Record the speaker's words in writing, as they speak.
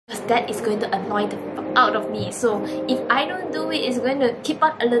That is going to annoy the fuck out of me. So if I don't do it, it's going to keep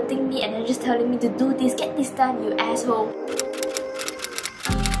on alerting me and then just telling me to do this, get this done, you asshole.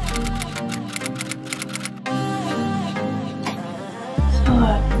 So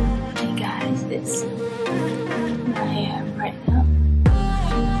hey guys, it's 9 AM right now.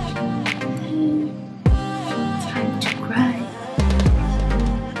 Time to grind.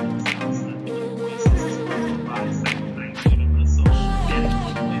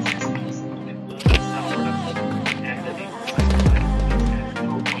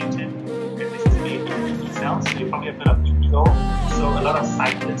 So you probably have bit of ego. So a lot of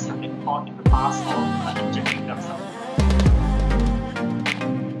scientists have been caught in the past of injecting themselves.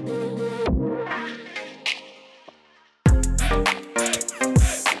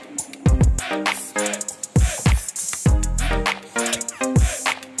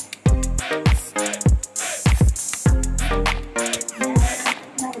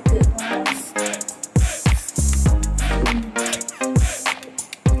 Not a good one.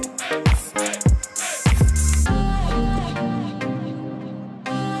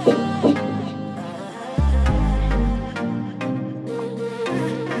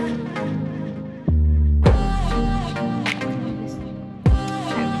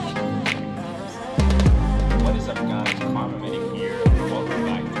 What is up, guys? Karma Medic here. Welcome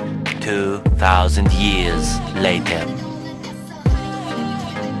back. 2,000 years later.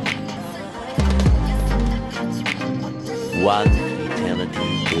 One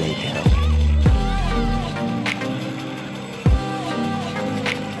eternity later.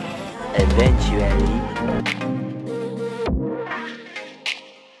 Eventually.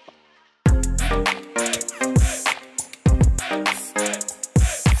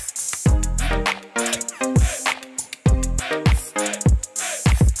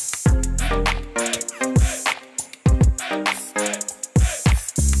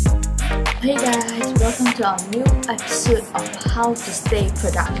 Hey guys, welcome to our new episode of How to Stay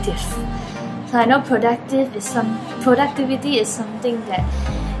Productive. So I know productivity is something that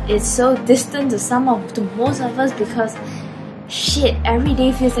is so distant to most of us because shit, every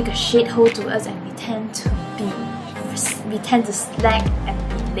day feels like a shithole to us, and we tend to slack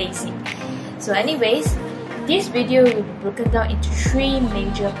and be lazy. So anyways, this video will be broken down into 3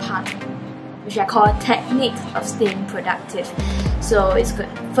 major parts, which I call techniques of staying productive. So it's good.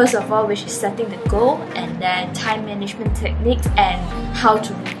 First of all, which is setting the goal, and then time management techniques and how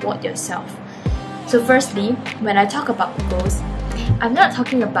to reward yourself. So firstly, when I talk about goals, I'm not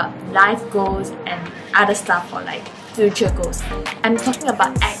talking about life goals and other stuff or like future goals. I'm talking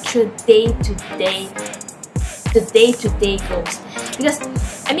about actual day-to-day goals. Because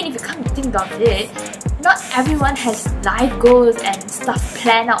I mean, if you come to think of it, not everyone has life goals and stuff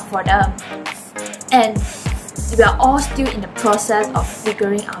planned out for them. And we are all still in the process of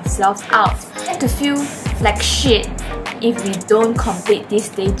figuring ourselves out. And to feel like shit if we don't complete these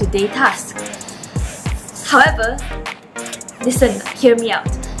day-to-day tasks. However, listen, hear me out.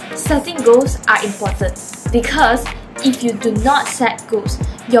 Setting goals are important because if you do not set goals,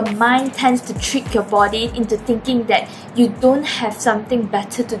 your mind tends to trick your body into thinking that you don't have something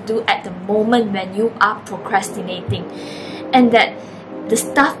better to do at the moment when you are procrastinating, and that the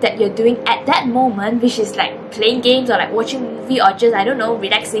stuff that you're doing at that moment, which is like playing games or like watching a movie or just, I don't know,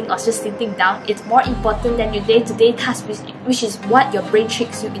 relaxing or just sitting down, it's more important than your day-to-day task, which is what your brain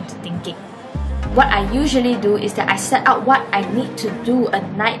tricks you into thinking. What I usually do is that I set out what I need to do a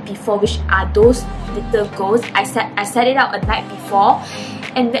night before, which are those little goals. I set it out a night before,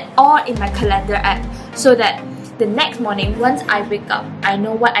 and then all in my calendar app, so that the next morning, once I wake up, I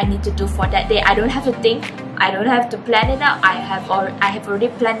know what I need to do for that day. I don't have to think, I don't have to plan it out. I have already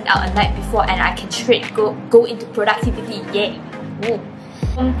planned it out a night before, and I can straight go into productivity. Yay! Woo.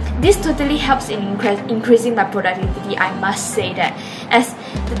 This totally helps in increasing my productivity, I must say that. As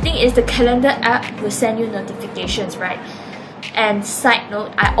the thing is, the calendar app will send you notifications, right? And side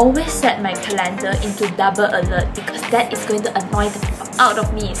note, I always set my calendar into double alert because that is going to annoy the fuck out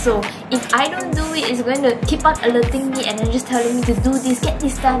of me. So if I don't do it, it's going to keep on alerting me and then just telling me to do this, get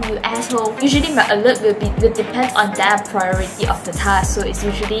this done, you asshole. Usually my alert will depend on their priority of the task. So it's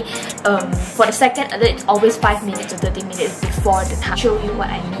usually for the second alert, it's always 5 minutes or 30 minutes before the task. Show you what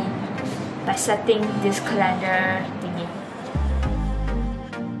I mean by setting this calendar thingy.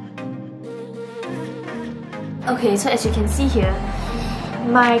 Okay, so as you can see here,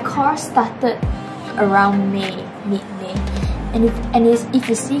 my course started around mid-May, and if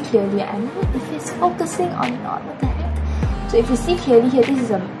you see clearly, I don't know if it's focusing or not, what the heck. So if you see clearly here, this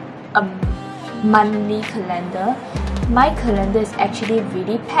is a monthly calendar. My calendar is actually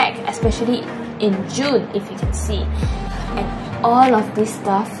really packed, especially in June, if you can see. And all of this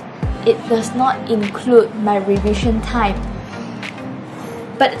stuff, it does not include my revision time.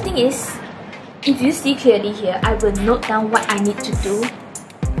 But the thing is, if you see clearly here, I will note down what I need to do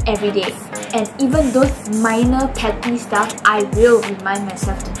every day. And even those minor petty stuff, I will remind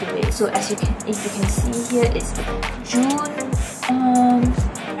myself to do it. So if you can see here, it's June.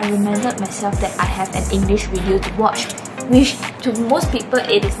 I reminded myself that I have an English video to watch, which to most people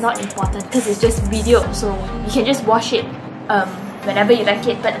it is not important because it's just video, so you can just watch it whenever you like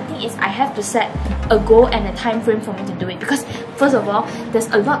it. But the thing is, I have to set a goal and a time frame for me to do it, because first of all, there's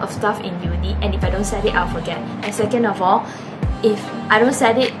a lot of stuff in uni, and if I don't set it, I'll forget. And second of all, if I don't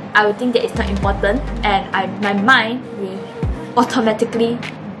set it, I will think that it's not important, and my mind will automatically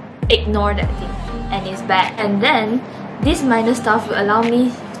ignore that thing, and it's bad. And then this minor stuff will allow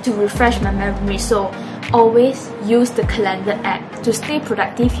me to refresh my memory. So always use the calendar app. To stay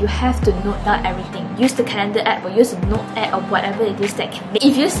productive, you have to note down everything. Use the calendar app or use a note app or whatever it is that can make.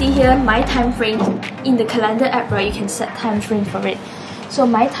 If you see here my time frames in the calendar app, right, you can set time frames for it. So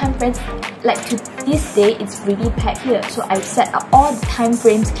my time frames, like to this day, it's really packed here. So I set up all the time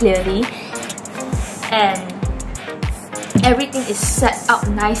frames clearly, and everything is set up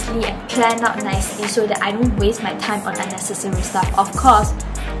nicely and planned out nicely so that I don't waste my time on unnecessary stuff. Of course,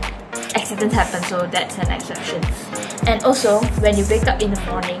 accidents happen, so that's an exception. And also, when you wake up in the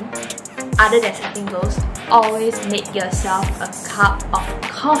morning, other than setting goals, always make yourself a cup of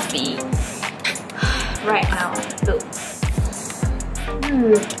coffee. Right now, look.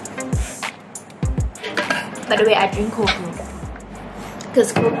 By the way, I drink cold brew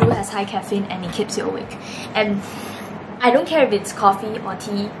because cold brew has high caffeine and it keeps you awake. And I don't care if it's coffee or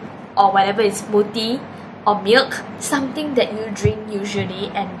tea or whatever, it's smoothie or milk, something that you drink usually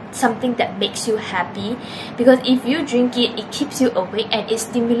and something that makes you happy, because if you drink it, it keeps you awake and it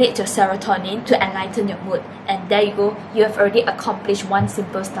stimulates your serotonin to enlighten your mood. And there you go, you have already accomplished one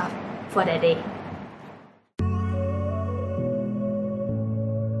simple stuff for that day.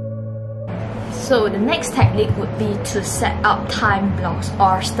 So the next technique would be to set up time blocks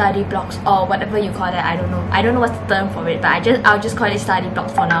or study blocks or whatever you call it. I don't know what's the term for it, but I'll just call it study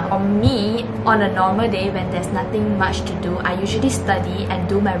blocks for now. For me, on a normal day when there's nothing much to do, I usually study and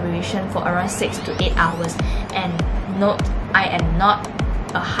do my revision for around 6 to 8 hours. And note, I am not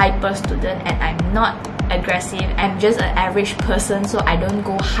a hyper student and I'm not aggressive. I'm just an average person, so I don't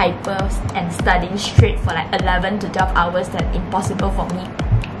go hyper and studying straight for like 11 to 12 hours. That's impossible for me.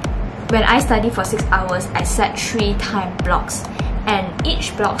 When I study for 6 hours, I set 3 time blocks, and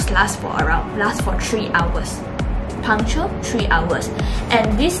each block lasts for 3 hours. Punctual 3 hours.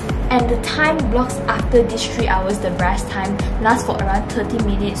 And the time blocks after these 3 hours, the rest time, lasts for around 30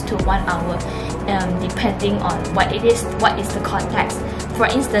 minutes to 1 hour, depending on what it is, what is the context. For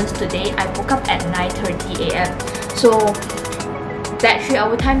instance, today I woke up at 9:30 AM. So that 3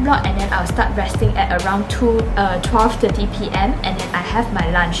 hour time block, and then I'll start resting at around 12:30 PM, and then I have my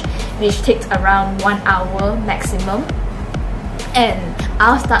lunch, which takes around 1 hour maximum, and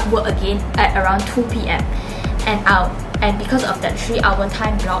I'll start work again at around 2 PM, and because of that 3 hour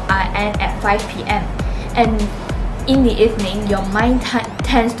time block, I end at 5 PM. And in the evening, your mind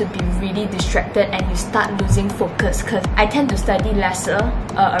tends to be really distracted and you start losing focus, because I tend to study lesser,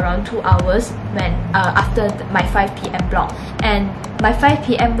 around 2 hours when after my 5 PM block, and my 5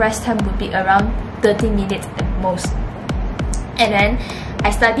 PM rest time would be around 30 minutes at most. And then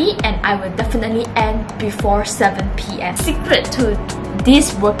I study and I will definitely end before 7 PM. Secret to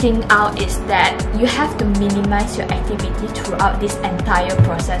this working out is that you have to minimize your activity throughout this entire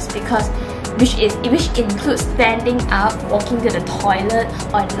process, because which includes standing up, walking to the toilet,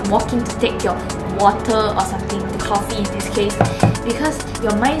 or walking to take your water or something, coffee in this case, because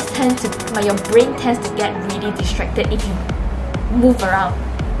your brain tends to get really distracted if you move around.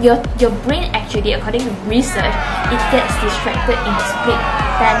 Your brain actually, according to research, it gets distracted in a split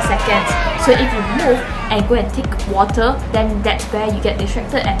 10 seconds. So if you move and go and take water, then that's where you get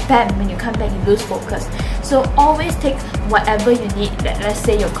distracted, and bam, when you come back you lose focus. So always take whatever you need. Let's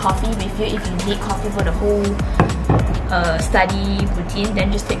say your coffee with you. If you need coffee for the whole study routine,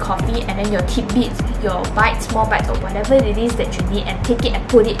 then just take coffee, and then your tidbits, your small bites or whatever it is that you need, and take it and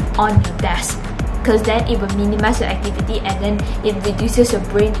put it on your desk, because then it will minimize your activity and then it reduces your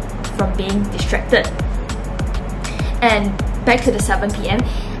brain from being distracted. And back to the 7 PM,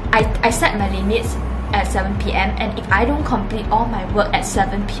 I set my limits at 7 PM, and if I don't complete all my work at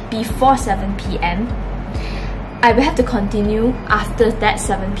before 7 PM, I will have to continue after that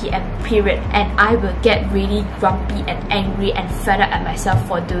 7 PM period, and I will get really grumpy and angry and fed up at myself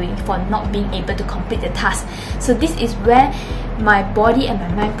for not being able to complete the task. So this is where my body and my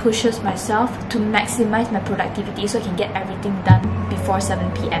mind pushes myself to maximize my productivity so I can get everything done before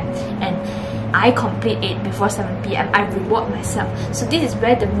 7 p.m. and I complete it before 7 p.m. I reward myself. So this is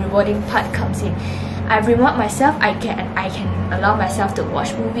where the rewarding part comes in. I reward myself. I can allow myself to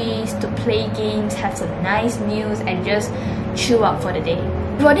watch movies, to play games, have some nice meals, and just chill out for the day.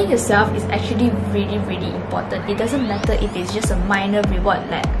 Rewarding yourself is actually really, really important. It doesn't matter if it's just a minor reward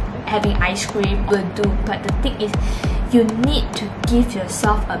like having ice cream will do, but the thing is, you need to give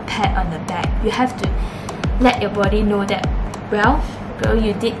yourself a pat on the back. You have to let your body know that, well, girl,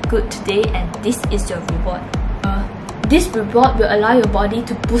 you did good today and this is your reward. This reward will allow your body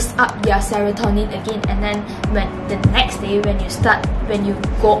to boost up your serotonin again, and then when the next day when you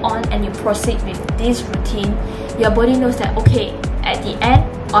go on and you proceed with this routine, your body knows that, okay, at the end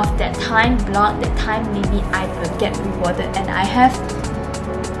of that time block, that time limit, I will get rewarded, and I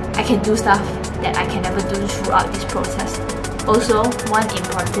can do stuff that I can never do throughout this process. Also, one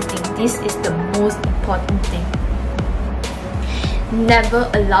important thing, this is the most important thing. Never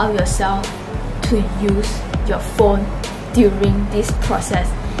allow yourself to use your phone during this process.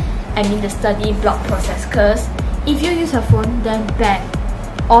 I mean the study block process, because if you use your phone, then bang,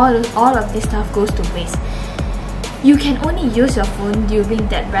 all of this stuff goes to waste. You can only use your phone during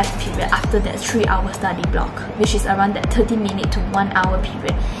that rest period after that 3-hour study block, which is around that 30-minute to 1 hour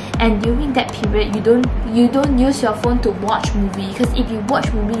period. And during that period, you don't use your phone to watch movie, because if you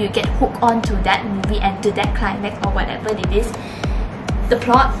watch movie, you get hooked onto that movie and to that climax or whatever it is, the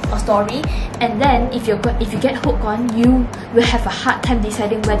plot or story, and then if you get hooked on, you will have a hard time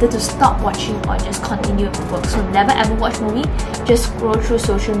deciding whether to stop watching or just continue with work. So never ever watch movie, just scroll through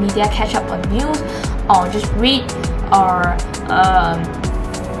social media, catch up on news, or just read or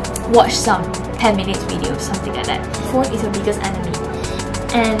watch some 10 minutes videos, something like that. Phone is your biggest enemy,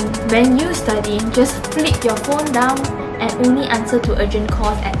 and when you study, just flip your phone down and only answer to urgent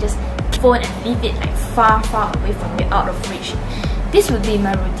calls, and just phone and leave it like far away from you, out of reach. This would be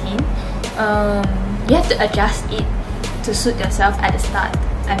my routine. You have to adjust it to suit yourself at the start.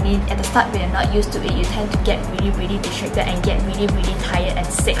 I mean, at the start when you're not used to it, you tend to get really distracted and get really tired and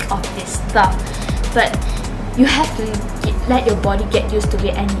sick of this stuff. But you have to let your body get used to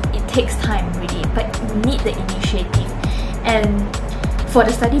it, and it takes time really, but you need the initiative. And for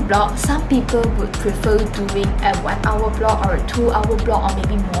the study block, some people would prefer doing a 1 hour block or a 2 hour block or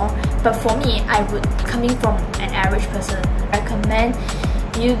maybe more. But for me, I would, coming from an average person, recommend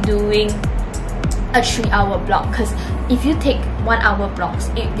you doing a 3-hour block, because if you take 1 hour blocks,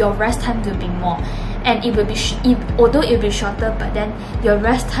 your rest time will be more, and it will be although it will be shorter, but then your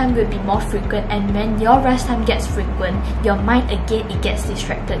rest time will be more frequent. And when your rest time gets frequent, your mind again, it gets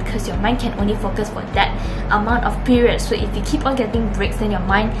distracted, because your mind can only focus for that amount of period. So if you keep on getting breaks, then your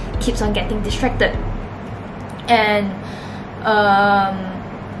mind keeps on getting distracted. And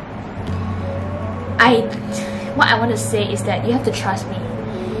what I want to say is that you have to trust me.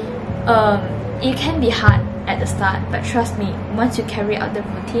 It can be hard at the start, but trust me, once you carry out the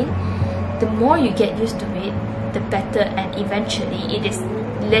routine, the more you get used to it, the better, and eventually it is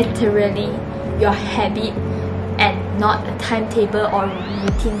literally your habit and not a timetable or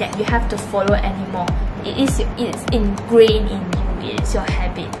routine that you have to follow anymore. It's ingrained in you, it is your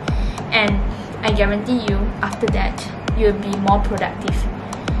habit, and I guarantee you, after that, you'll be more productive.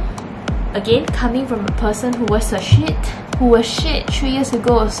 Again, coming from a person who was shit 3 years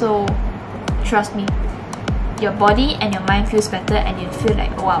ago, so trust me, your body and your mind feels better, and you feel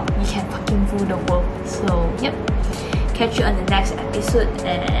like, wow, you can fucking rule the world. So yep, catch you on the next episode,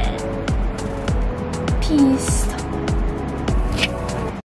 and peace.